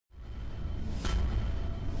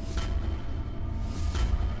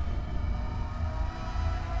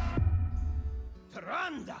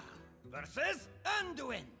Randa versus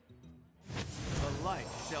Anduin. The light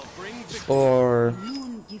shall bring victory. Or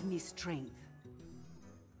Moon give me strength.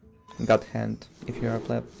 God Hand, if you are a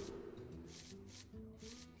pleb.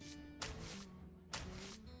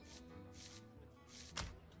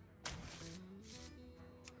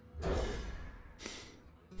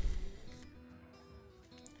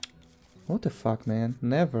 What the fuck, man?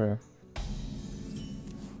 Never.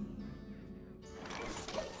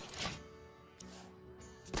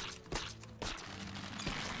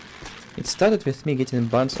 It started with me getting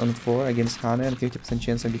buns on 4 against Hana and 50%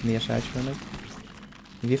 chance of getting Yashachi on it.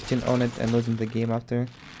 15 on it and losing the game after.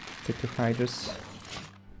 Took 2 Hydras.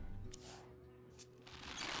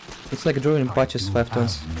 It's like drawing patches 5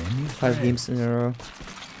 turns, 5 games in a row.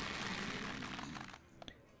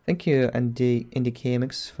 Thank you, Andy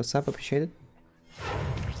KMX, for sub, appreciate it.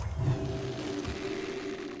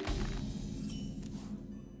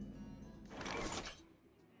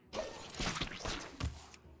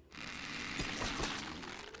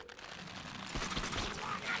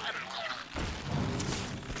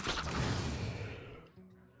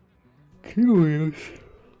 Curious.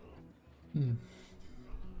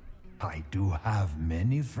 I do have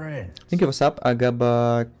many friends. Thank you for sub,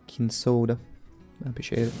 Agaba Kinsoda. I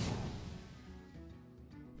appreciate it.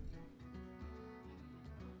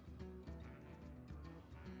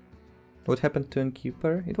 What happened to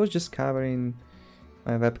Innkeeper? It was just covering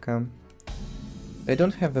my webcam. They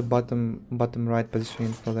don't have a bottom right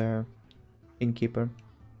positioning for their Innkeeper.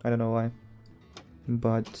 I don't know why.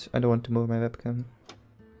 But I don't want to move my webcam.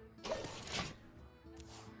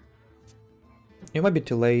 You might be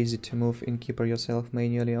too lazy to move Innkeeper yourself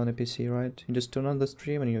manually on a PC, right? You just turn on the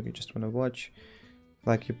stream and you just want to watch.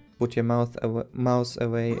 Like you put your mouse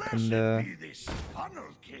away and it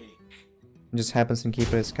just happens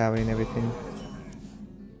Innkeeper is covering everything.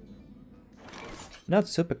 Not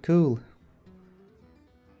super cool.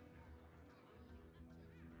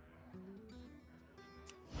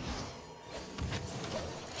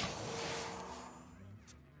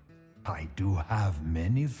 I do have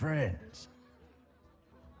many friends.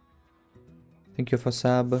 Thank you for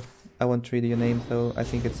sub. I won't read your name though, I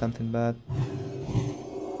think it's something bad.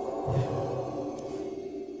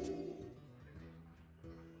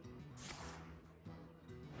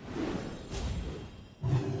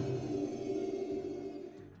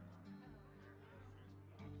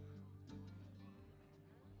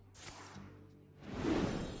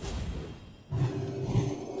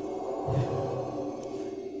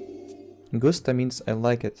 Gusta means I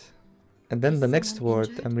like it. And then the next word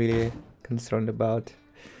I'm really concerned about.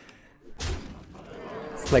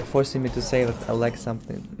 It's like forcing me to say that I like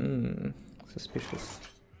something. Suspicious.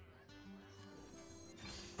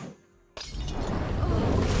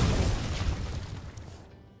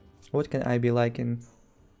 What can I be liking?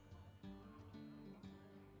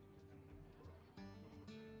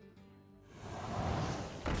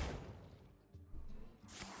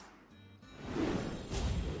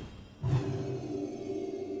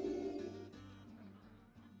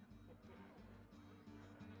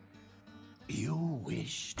 You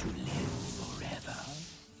wish to live forever?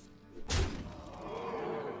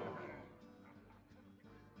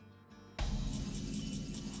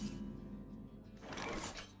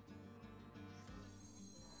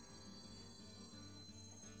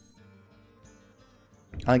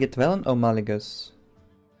 I'll get Velen or Malygos.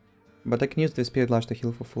 But I can use the Spirit Lash to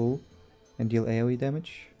heal for full and deal AoE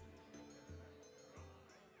damage.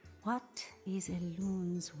 What is a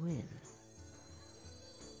loon's will?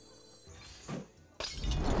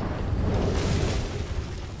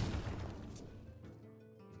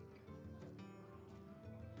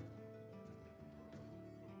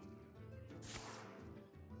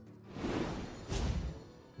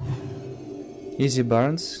 Easy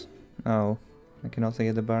Barnes? Oh, I can also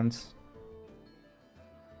get the Barnes.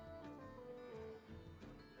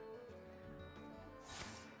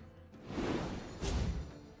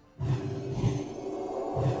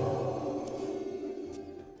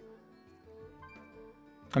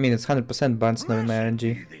 I mean, it's 100% Barnes now in my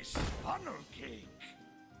RNG.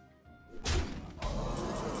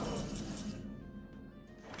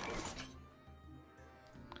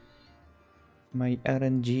 My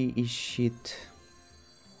RNG is shit.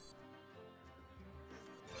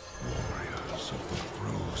 Warriors of the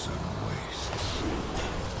frozen wastes,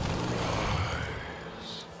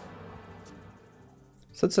 rise.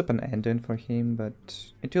 Sets up an Anduin for him,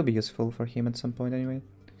 but it will be useful for him at some point anyway.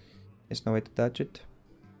 There's no way to dodge it.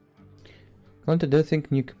 Kolento, do you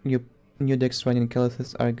think new decks running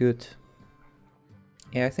Kelithus are good?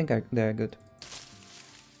 Yeah, I think they are good.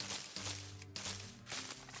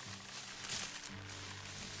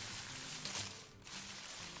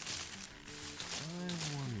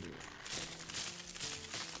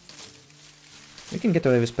 You can get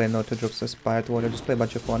away with playing no 2 drops as Pirate Warrior, just play a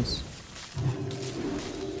bunch of ones.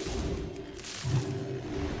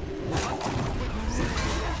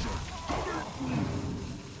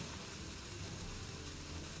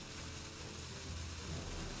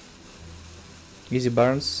 Easy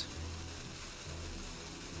burns.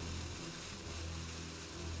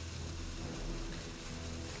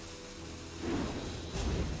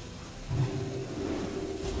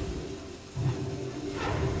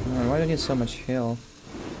 Why do I need so much heal?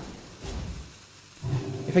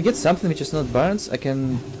 If I get something which is not burns, I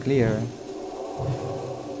can clear.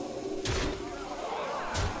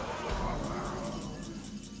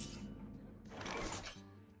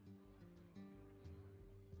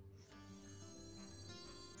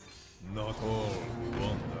 Not all who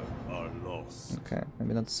wander are lost. Okay,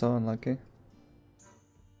 maybe not so unlucky.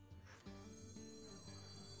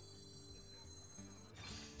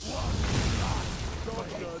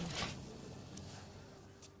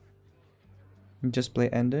 Just play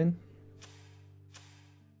Ending.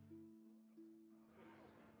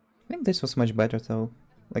 I think this was much better though.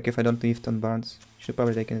 Like if I don't leave on Barnes, should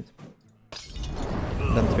probably taken it.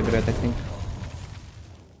 Don't regret, I think.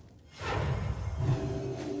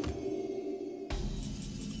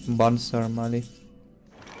 Barnes or Mali.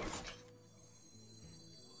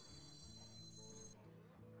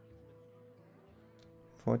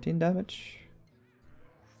 $14 damage.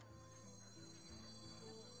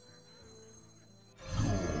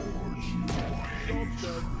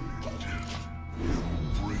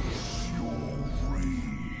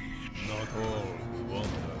 Not all who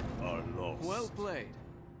wander are lost. Well played.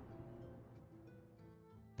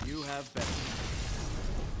 You have better.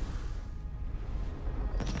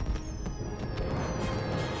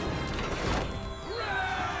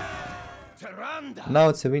 Tyrande Now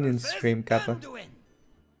it's a winning stream, Kappa. Anduin.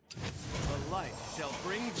 The light shall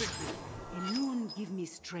bring victory. Elune, give me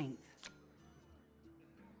strength.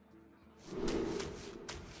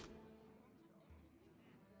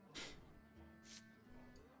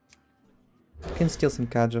 I can steal some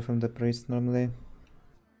Kajo from the priest normally.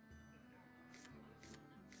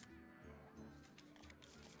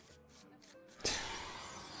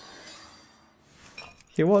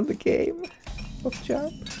 He won the game of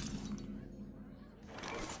jump.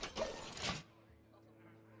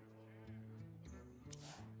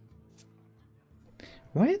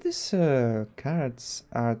 Why these cards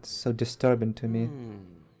are so disturbing to me? Do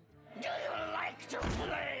you like to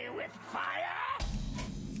play with fire?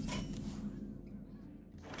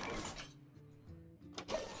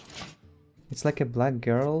 It's like a black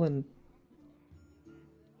girl and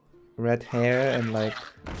red hair and like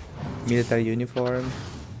military uniform.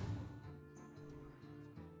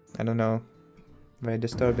 I don't know. Very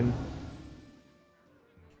disturbing.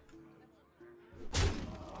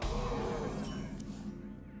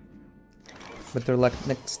 Better luck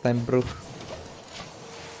next time, bro.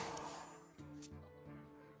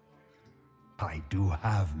 I do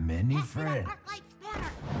have many friends.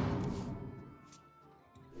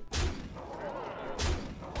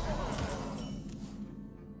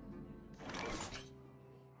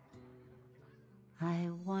 I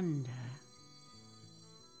wonder.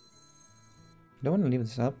 Don't want to leave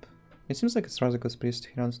this up. It seems like it's Razakos Priest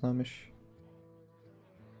here on Snomish.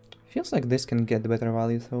 Feels like this can get better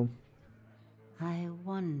value though. I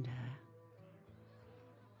wonder.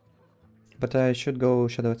 But I should go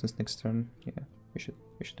Shadow Essence next turn. Yeah, we should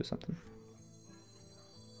do something.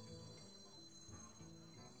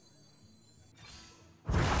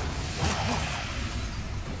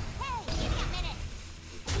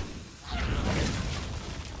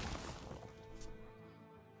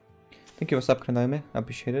 Thank you for sub, Kronome.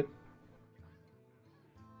 Appreciate it.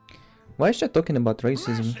 Why is she talking about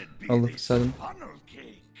racism all of a sudden? Funnel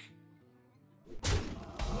cake.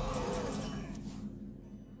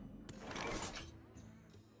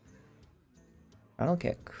 Funnel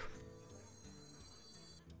cake.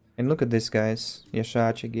 And look at this, guys.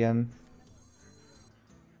 Yashach again.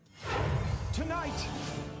 Tonight,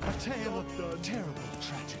 a tale of the terrible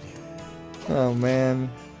tragedy. Oh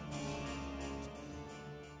man.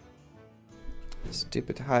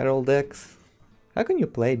 Stupid high roll decks. How can you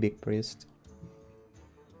play Big Priest?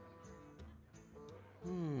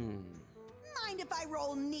 Mind if I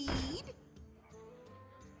roll need?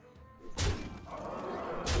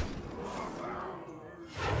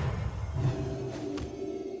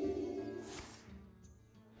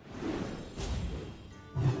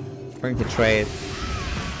 Going to trade.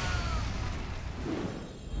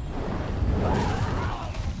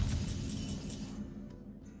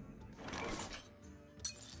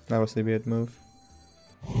 That was a weird move.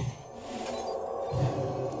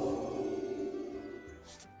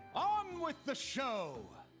 the show.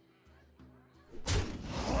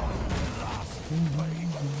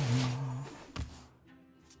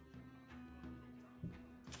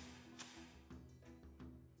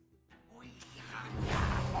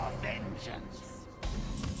 Vengeance.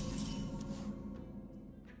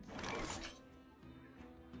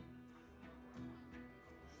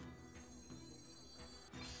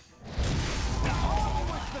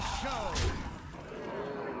 The show.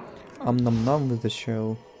 Nom nom with the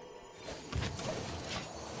show.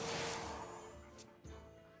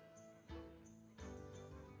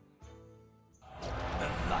 The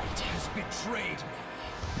light has betrayed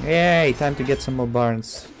me. Yay! Time to get some more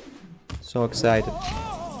barns. So excited.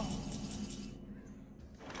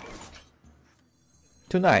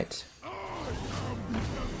 Tonight.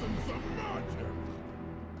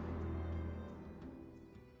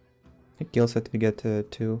 He kills it, we get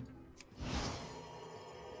 2.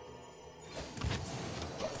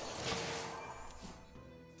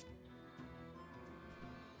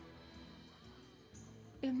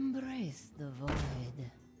 Embrace the void.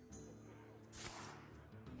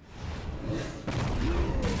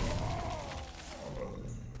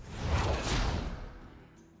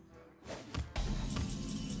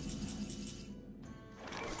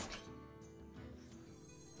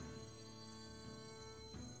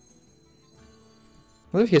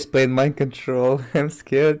 What if he's playing mind control? I'm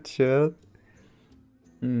scared, chill.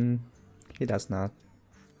 He does not.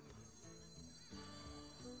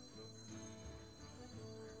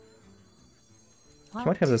 He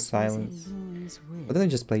might have the silence. Why don't you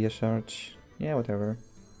just play your charge? Yeah, whatever.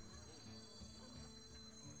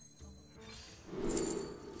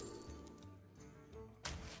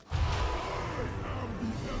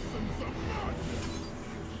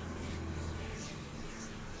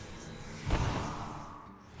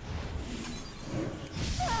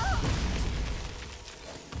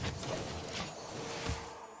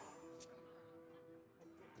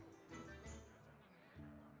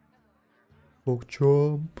 Bog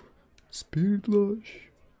jump, spirit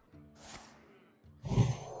lash.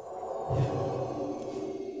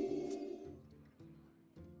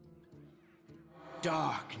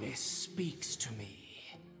 Darkness speaks to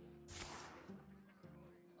me.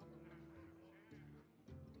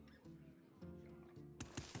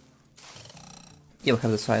 You'll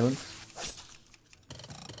have the silence.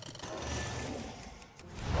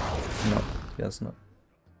 No, he does not.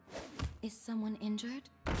 Is someone injured?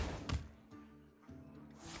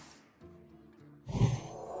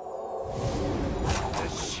 The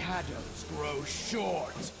shadows grow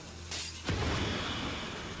short.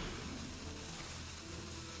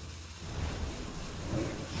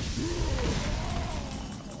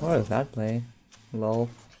 What is that play? Lol.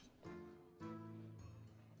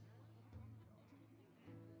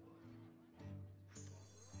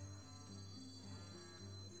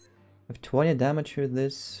 With 20 damage with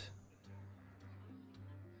this.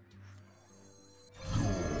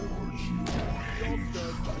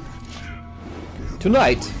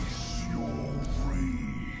 Tonight!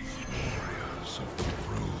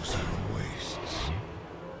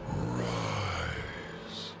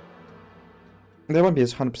 There won't be a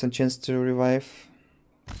 100% chance to revive.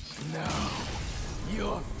 No,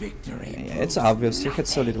 your victory. Yeah, it's obvious, he had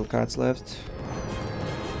so little cards left.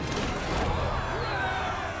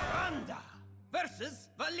 Randa versus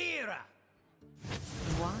Valera.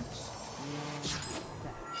 Watch your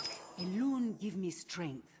back. A loon give me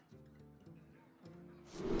strength.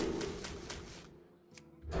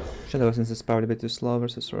 Shadow since it's powered a bit too slow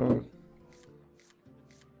versus Rogue.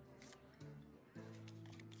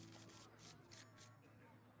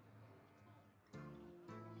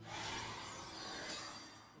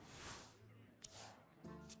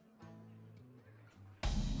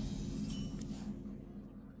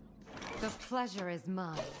 The pleasure is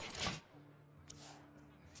mine.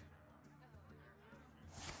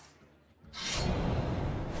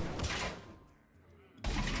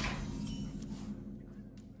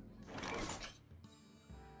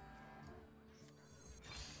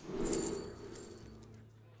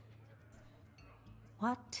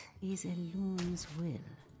 What is a loon's will?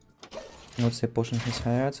 I would say pushing his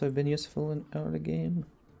higher have been useful in early game.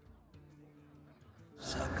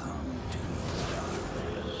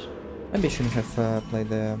 Maybe I shouldn't have played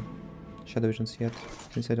the Shadow Visions yet,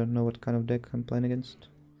 since I don't know what kind of deck I'm playing against.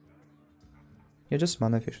 You're just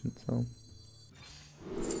mana efficient, though.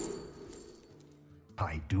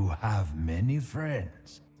 I do have many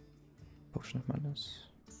friends. Potion of Madness.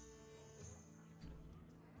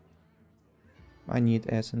 I need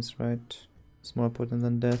Essence, right? It's more important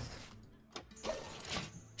than death.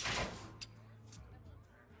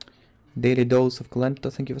 Daily dose of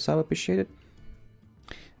Kolento, thank you for sub, appreciate it.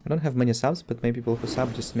 I don't have many subs, but many people who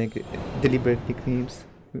sub just make deliberate nicknames.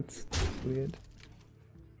 It's weird.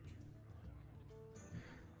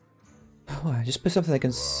 Oh, I just put something I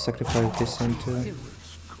can sacrifice this into. I'm in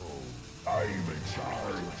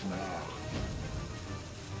charge now.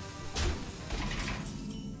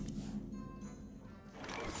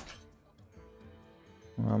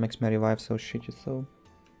 Oh, makes my revive so shitty though.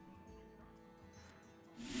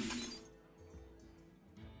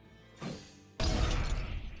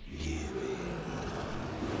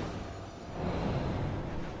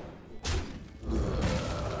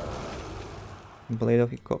 Blade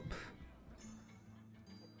of Ecop.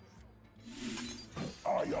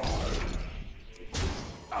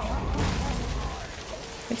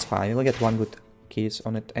 It's fine, you'll get one good case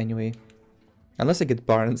on it anyway. Unless I get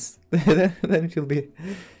Barnes, then it will be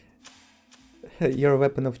your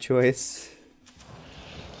weapon of choice.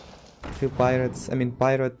 Two pirates, I mean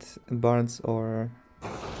pirate, Barnes or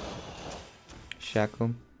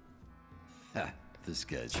Shackle. Ha, this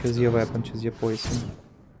guy's Choose your weapon, choose your poison.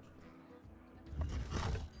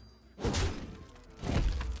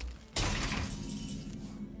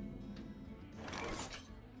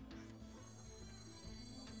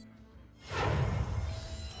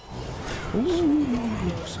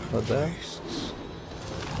 Not there.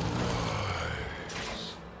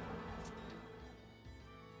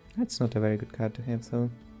 That's not a very good card to have though.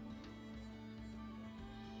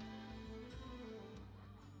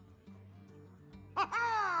 Ha,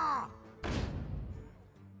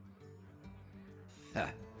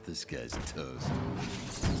 this guy's toast.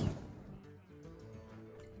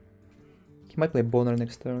 He might play Boner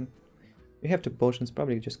next turn. We have 2 potions,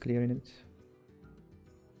 probably just clearing it.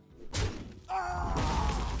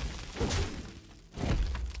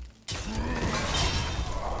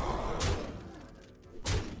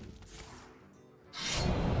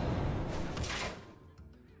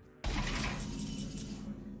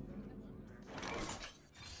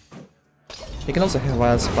 You can also have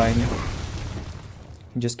Wild Spine.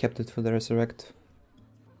 He just kept it for the Resurrect.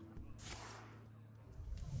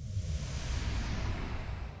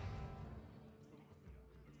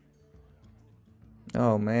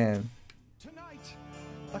 Oh man. Tonight,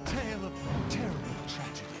 a tale of terrible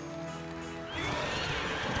tragedy.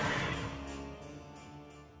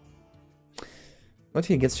 What if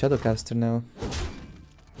he gets Shadowcaster now?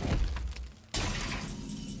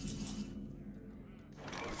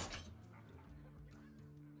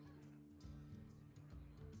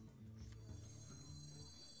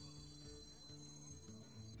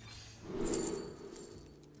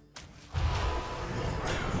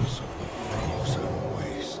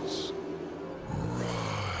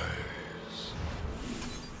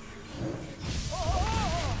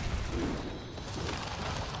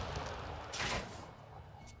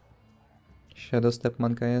 Shadow Step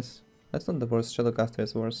Manka, that's not the worst, Shadowcaster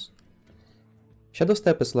is worse. Shadow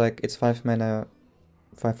Step is like, it's 5 mana,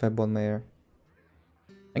 5/5 Bone Mayor.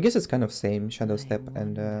 I guess it's kind of same, Shadow Step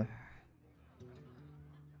and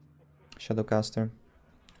Shadowcaster.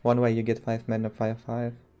 One way you get 5 mana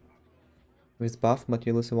 5/5 with buff, but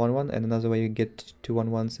you lose a 1/1, and another way you get 2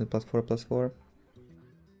 1/1s and +4/+4.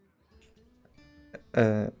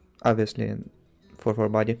 Obviously 4/4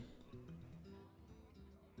 body.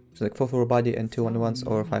 So like 4/4 body and 2 1/1s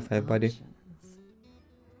or 5/5 body.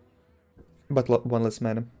 But 1 less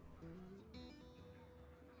mana.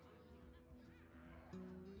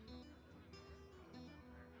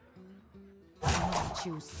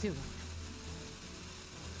 Choose soon.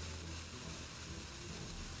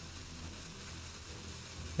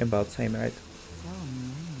 About same, right? So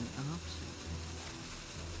many options.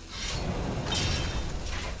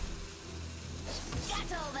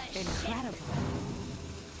 Incredible.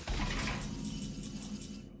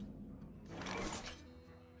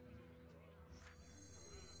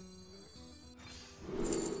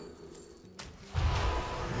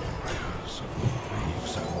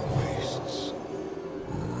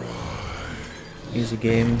 Easy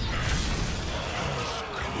game.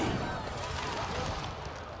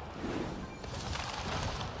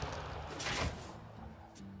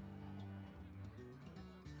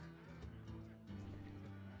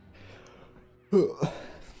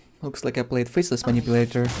 Looks like I played Faceless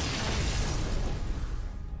Manipulator.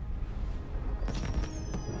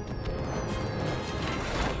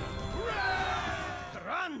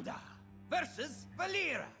 Granda versus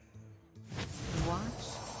Valera. Watch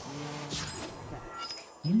your back.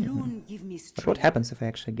 Loon give me But strength. what happens if I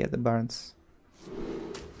actually get the Barnes?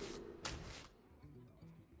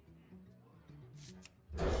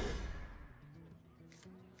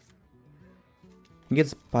 He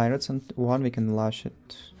gets pirates and one we can lash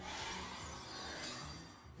it.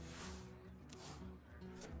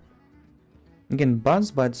 Again,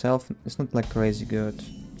 Buds by itself is not like crazy good.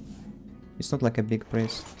 It's not like a big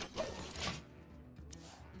priest.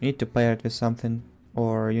 You need to pair it with something,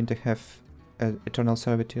 or you need to have Eternal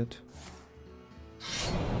Servitude.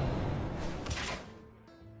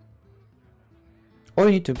 Or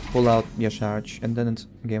you need to pull out your charge, and then it's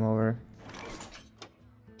game over.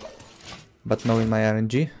 But knowing my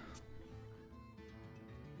RNG...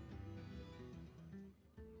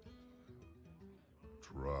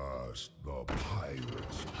 Trust the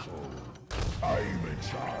pirate's code. I'm in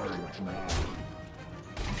charge now.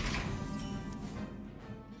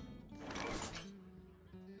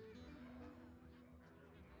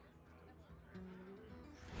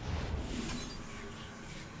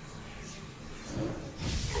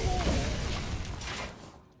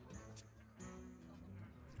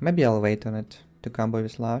 Maybe I'll wait on it to combo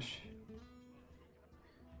with Lash.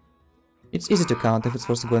 It's easy to count if it's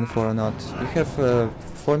worth going for or not. You have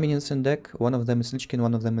 4 minions in deck, one of them is Lich King,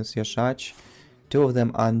 one of them is Yashach. 2 of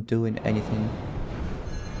them aren't doing anything.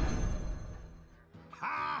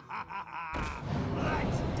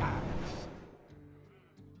 Let's dance.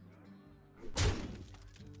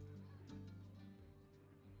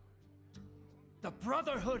 The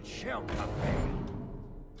Brotherhood shall prevail.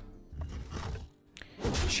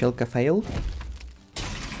 Shilka fail.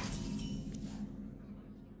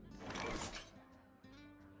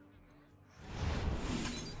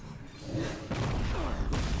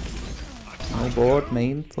 No board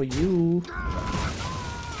main for you.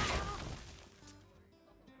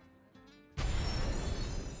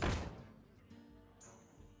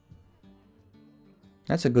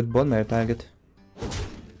 That's a good bone marrow target.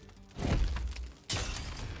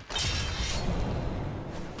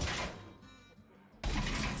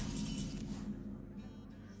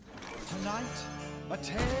 Tonight, a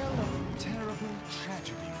tale of terrible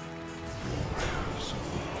tragedy. Rise of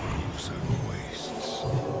the frozen wastes.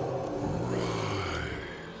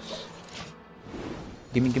 Rise.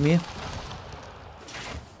 Gimme, gimme.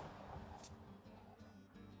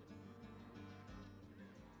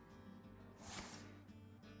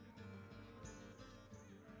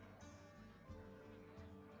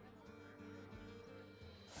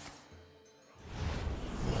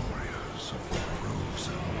 Warriors of the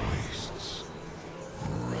frozen wastes.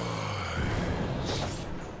 Rise.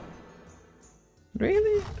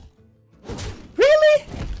 Really? Really?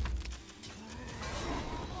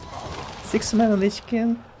 6 mana Lich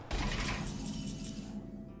King?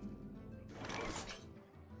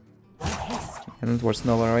 And it was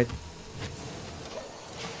Nova, right?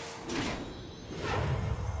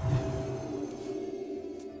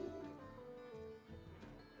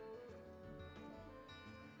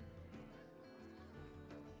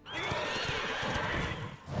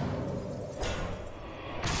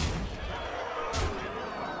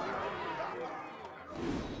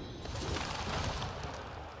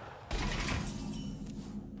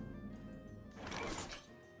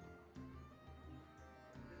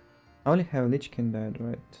 I only have Lich King died,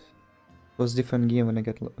 right? It was different game when I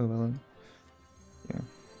got Velen. Yeah.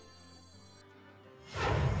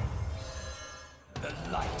 The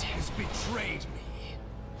light has betrayed me.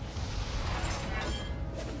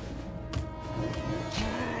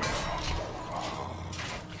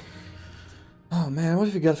 Oh man, what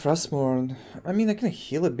if we got Frostmourne? I mean, I can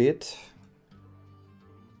heal a bit.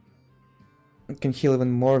 I can heal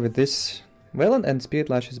even more with this. Velen and Spirit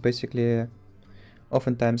Lash is basically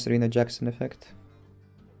oftentimes Rena Jackson effect.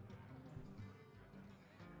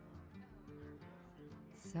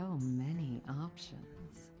 So many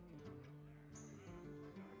options.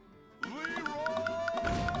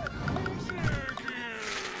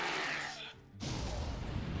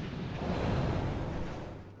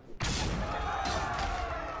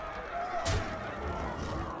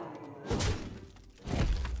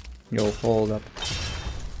 Yo, hold up.